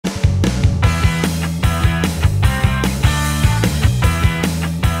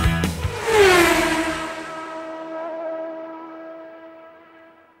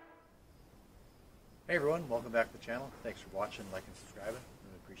welcome back to the channel. Thanks for watching, liking, and subscribing.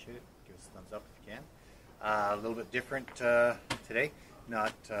 Really appreciate it. Give us a thumbs up if you can. A little bit different today,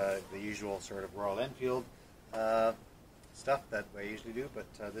 not the usual sort of Royal Enfield stuff that I usually do, but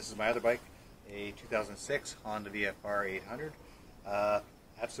this is my other bike, a 2006 Honda VFR 800.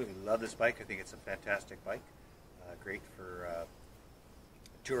 Absolutely love this bike. I think it's a fantastic bike. Great for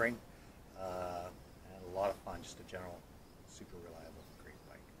touring and a lot of fun. Just a general, super reliable, great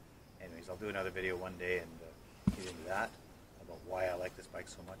bike. Anyways, I'll do another video one day and get into that about why I like this bike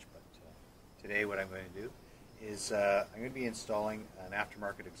so much. But today what I'm going to do is I'm going to be installing an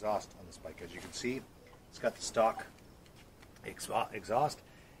aftermarket exhaust on this bike. As you can see, it's got the stock exhaust.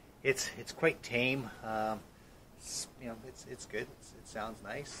 It's quite tame. It's good. It sounds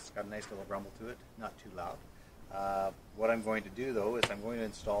nice. It's got a nice little rumble to it. Not too loud. What I'm going to do though is I'm going to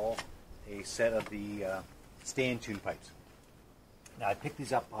install a set of the Staintune pipes. Now I picked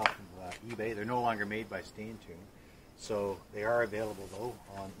these up off of eBay. They're no longer made by Staintune, so they are available though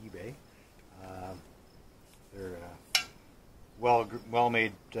on eBay. They're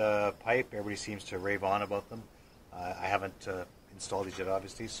well-made pipe. Everybody seems to rave on about them. I haven't installed these yet,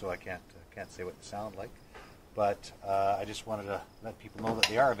 obviously, so I can't say what they sound like. But I just wanted to let people know that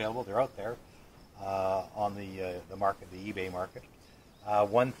they are available. They're out there on the market, the eBay market.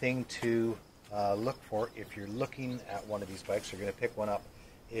 One thing to look for if you're looking at one of these bikes, you're going to pick one up,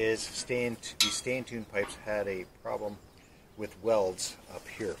 is these Staintune pipes had a problem with welds up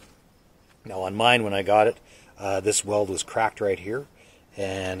here. Now on mine, when I got it, this weld was cracked right here,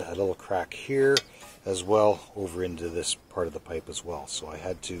 and a little crack here as well over into this part of the pipe as well. So I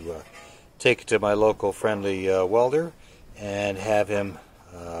had to take it to my local friendly welder and have him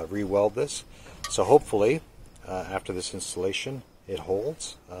re-weld this. So hopefully after this installation it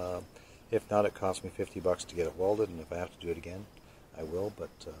holds. If not, it cost me $50 to get it welded, and if I have to do it again I will. But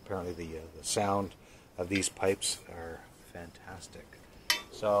apparently the sound of these pipes are fantastic.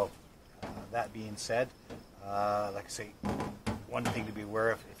 So that being said, like I say, one thing to be aware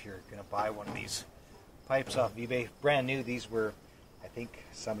of if you're going to buy one of these pipes off eBay, brand new. These were, I think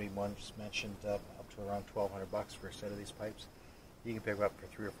somebody once mentioned, up to around $1,200 for a set of these pipes. You can pick them up for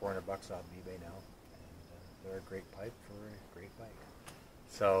 $300 or $400 off eBay now, and they're a great pipe for a great bike.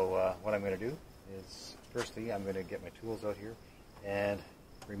 So what I'm going to do is, firstly, I'm going to get my tools out here and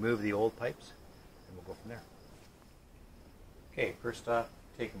remove the old pipes, and we'll go from there. Okay, first off,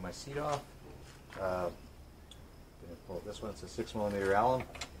 taking my seat off. I'm going to pull out this one. It's a 6mm Allen.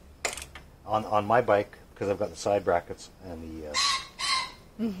 On my bike, because I've got the side brackets and the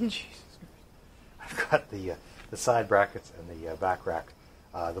Jesus Christ. I've got the side brackets and the back rack.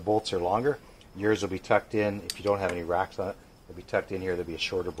 The bolts are longer. Yours will be tucked in. If you don't have any racks on it, they'll be tucked in here. There'll be a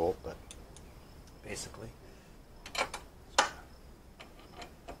shorter bolt, but basically,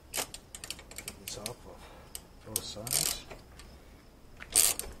 take this off of both sides.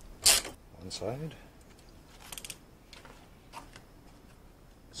 One side.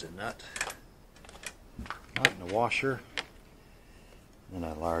 It's a nut and a washer, and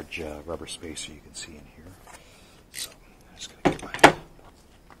a large rubber spacer you can see in here. So I'm just going to get my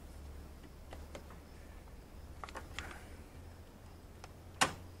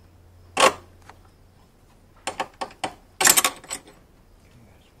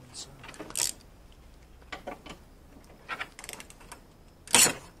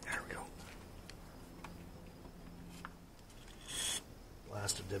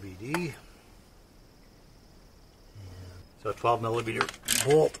of WD. So a 12mm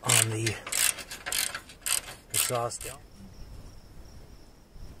bolt on the exhaust down.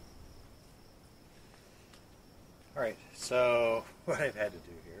 Alright, so what I've had to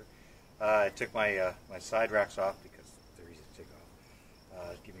do here, I took my my side racks off because they're easy to take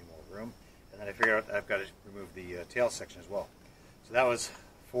off, give me more room, and then I figured out I've got to remove the tail section as well. So that was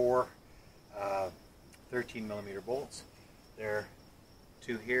 4 13mm bolts. They're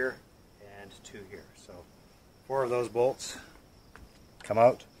 2 here and 2 here. So 4 of those bolts come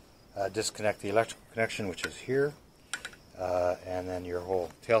out, disconnect the electrical connection, which is here, and then your whole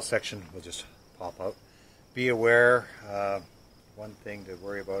tail section will just pop out. Be aware, one thing to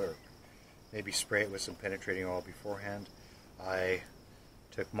worry about, or maybe spray it with some penetrating oil beforehand. I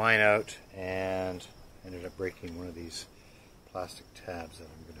took mine out and ended up breaking one of these plastic tabs that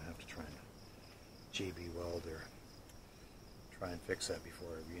I'm going to have to try and JB weld or try and fix that before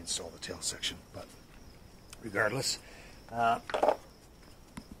I reinstall the tail section. But regardless, there's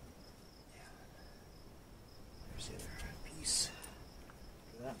the other piece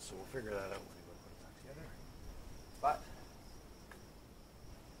for that, so we'll figure that out when we go put it back together. But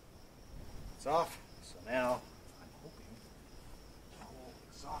it's off, so now I'm hoping the whole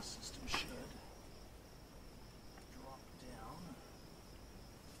exhaust system should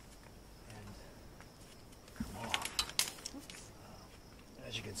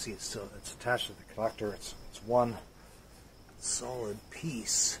see it's attached to the collector. It's one solid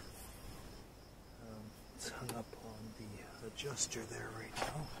piece. It's hung up on the adjuster there right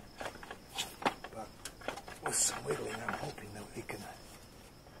now, but with some wiggling, I'm hoping that we can.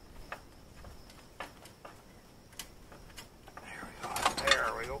 There we go.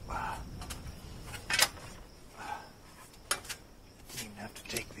 There we go. Didn't even have to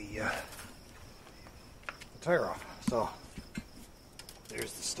take the tire off. So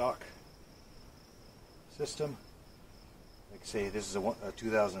there's the stock system. Like I say, this is a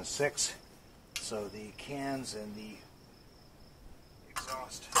 2006. So the cans and the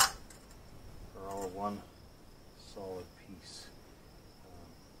exhaust are all one solid piece. So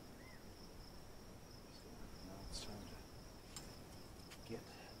now it's time to get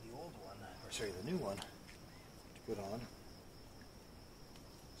the old one, or sorry, the new one to put on.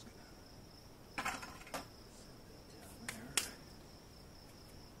 Just gonna set that down there.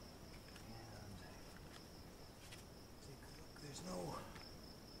 And take a look. There's no.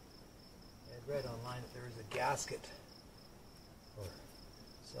 I read online that there is a gasket, or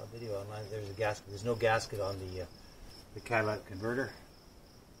saw a video online that there's a gasket. There's no gasket on the catalytic converter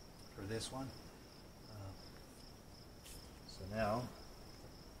for this one. So now, I'm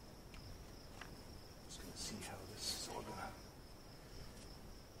just going to see how this is all going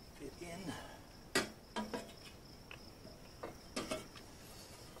to fit in.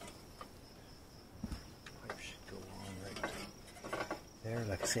 Pipe should go on right there.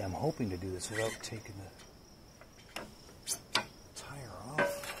 Like I say, I'm hoping to do this without taking the tire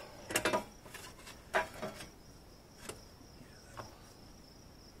off.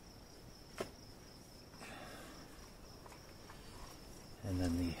 And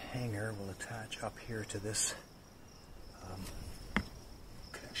then the hanger will attach up here to this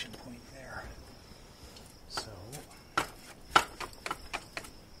connection point there. So,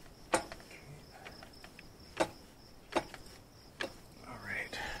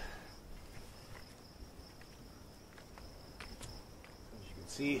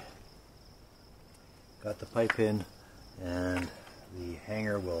 see, got the pipe in, and the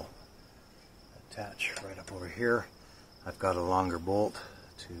hanger will attach right up over here. I've got a longer bolt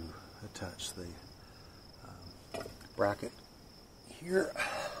to attach the bracket here.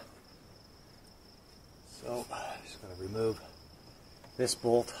 So just going to remove this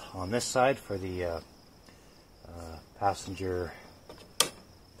bolt on this side for the passenger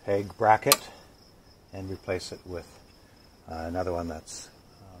peg bracket and replace it with another one that's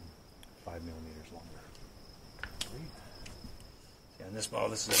 5 millimeters longer. Yeah, in this model,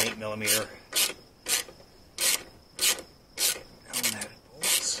 this is an 8 millimeter Allen-headed bolt.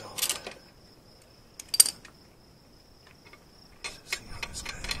 So let's see how this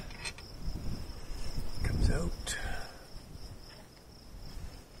guy comes out.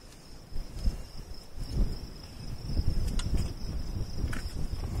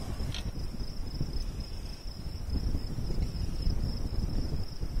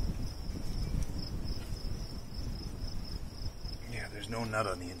 There's no nut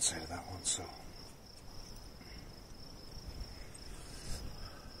on the inside of that one, so.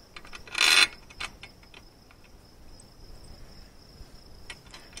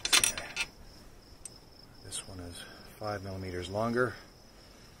 This one is 5 millimeters longer,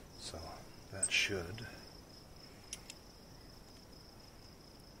 so that should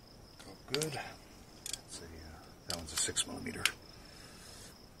go good. That one's a 6 millimeter.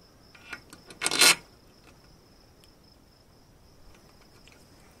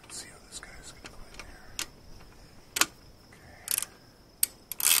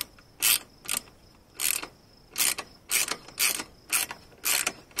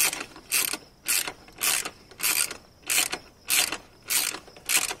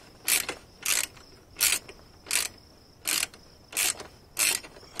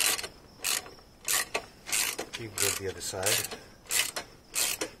 You can go to the other side.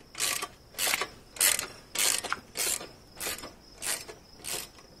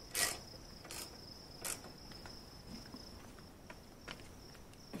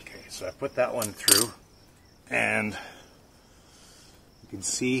 Okay, so I put that one through, and you can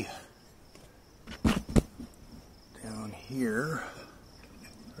see down here,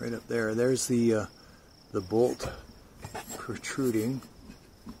 right up there, there's the bolt protruding.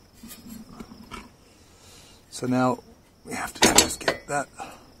 So now we have to just get that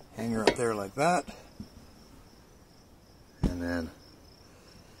hanger up there like that, and then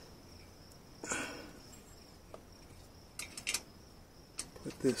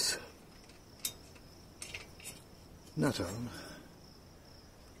put this nut on,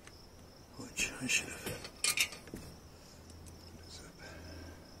 which I should have.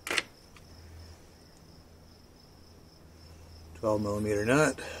 12mm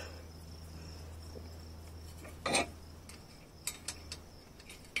nut.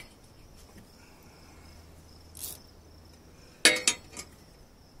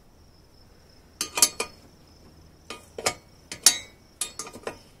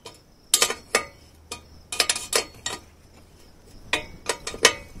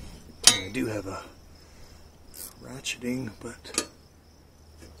 I do have a ratcheting, but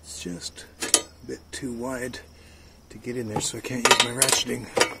it's just a bit too wide to get in there, so I can't use my ratcheting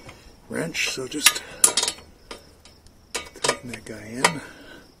wrench, so just tighten that guy in.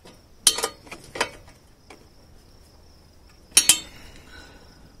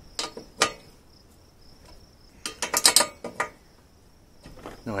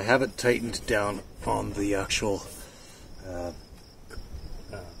 Now I haven't tightened down on the actual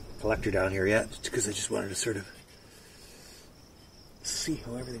collector down here yet, because I just wanted to sort of see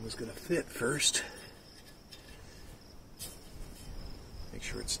how everything was going to fit first. Make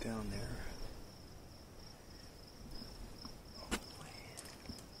sure it's down there.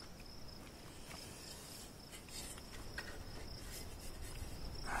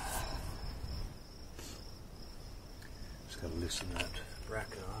 Just got to loosen that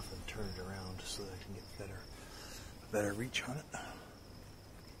bracket off and turn it around so that I can get better reach on it.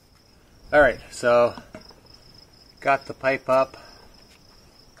 Alright, so got the pipe up,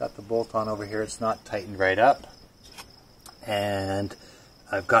 got the bolt on over here. It's not tightened right up, and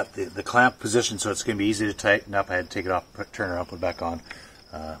I've got the clamp position, so it's going to be easy to tighten up. I had to take it off, turn it up, put it back on.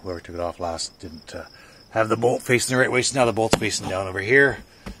 Whoever took it off last didn't have the bolt facing the right way, so now the bolt's facing down over here.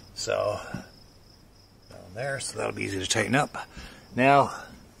 So down there, so that'll be easy to tighten up. Now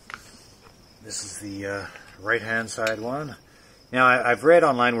this is the right hand side one. Now I've read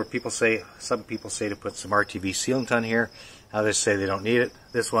online where some people say to put some RTV sealant on here. Others say they don't need it.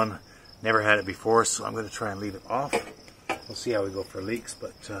 This one, never had it before, so I'm going to try and leave it off. We'll see how we go for leaks,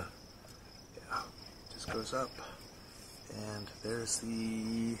 but yeah, it just goes up. And there's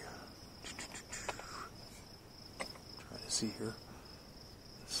the, trying to see here,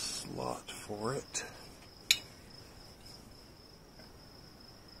 the slot for it.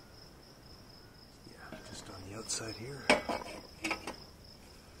 Yeah, just on the outside here.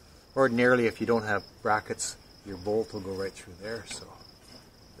 Ordinarily, if you don't have brackets, your bolt will go right through there, so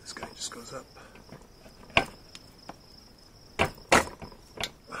this guy just goes up. Put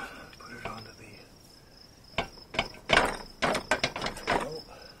it onto the...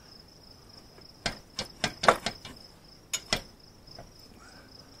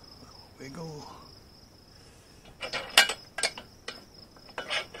 There we go. Wiggle.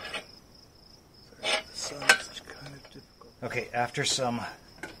 Sorry, the sun is kind of difficult. Okay, after some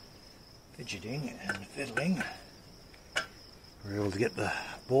fidgeting and fiddling, we're able to get the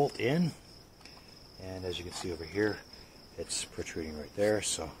bolt in, and as you can see over here, it's protruding right there.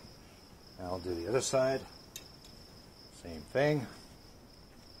 So now I'll do the other side, same thing.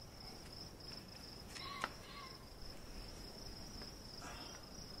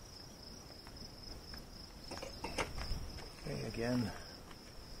 Okay, again,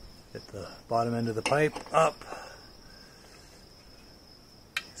 get the bottom end of the pipe up.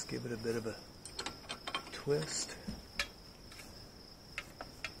 Give it a bit of a twist.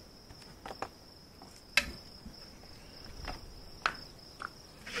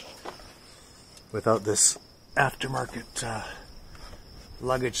 Without this aftermarket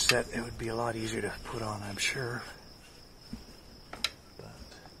luggage set, it would be a lot easier to put on, I'm sure. But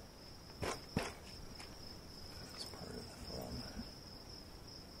that's part of the fun.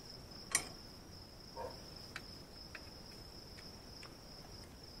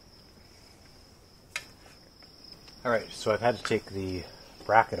 Alright, so I've had to take the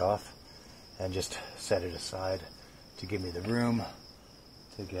bracket off and just set it aside to give me the room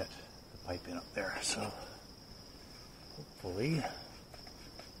to get the pipe in up there. So hopefully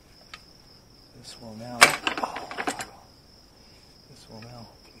this will now, can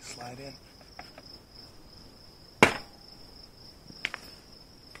you slide in?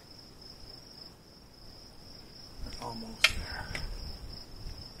 Almost there.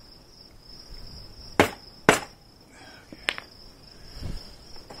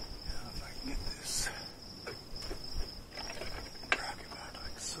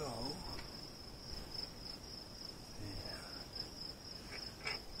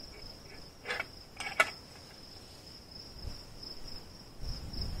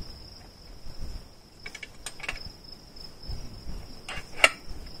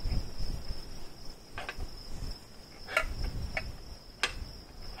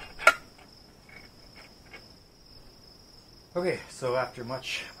 Okay, so after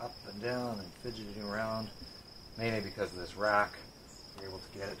much up and down and fidgeting around, mainly because of this rack. We're able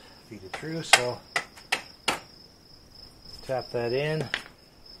to get it feeded through, so tap that in.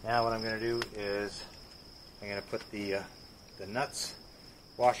 Now what I'm going to do is I'm going to put the nuts,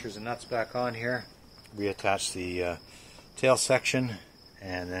 washers and nuts back on here, reattach the tail section,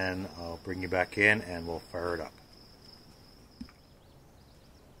 and then I'll bring you back in and we'll fire it up.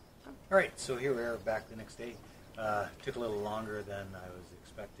 Alright, so here we are back the next day. Took a little longer than I was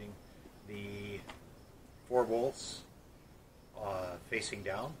expecting. The 4 bolts facing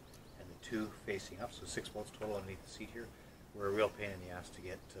down and the 2 facing up, so 6 bolts total underneath the seat here, were a real pain in the ass to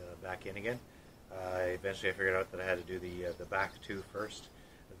get back in again. Eventually I figured out that I had to do the back 2 first,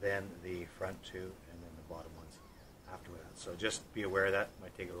 then the front 2, and then the bottom ones after that. So just be aware of that. It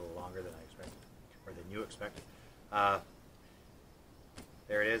might take a little longer than I expected, or than you expected.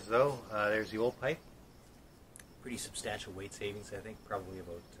 There it is though. There's the old pipe. Pretty substantial weight savings, I think. Probably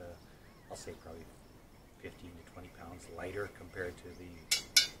about, I'll say probably 15 to 20 pounds lighter compared to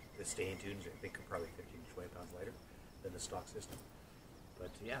the Staintunes. I think probably 15 to 20 pounds lighter than the stock system.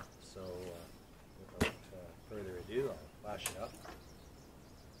 But yeah, so without further ado, I'll flash it up.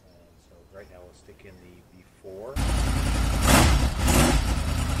 And so right now we'll stick in the before.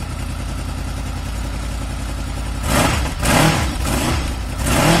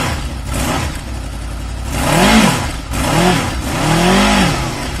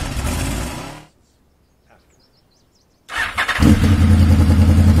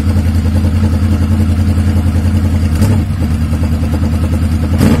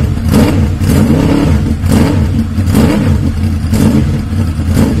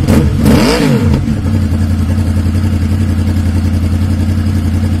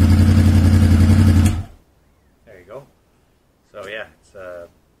 So yeah, it's a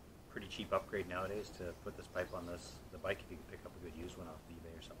pretty cheap upgrade nowadays to put this pipe on the bike if you can pick up a good used one off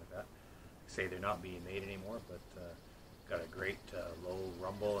eBay or something like that. Say they're not being made anymore, but got a great low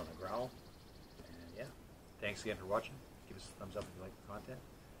rumble and a growl. And yeah, thanks again for watching. Give us a thumbs up if you like the content.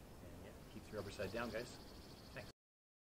 And yeah, keep the rubber side down, guys.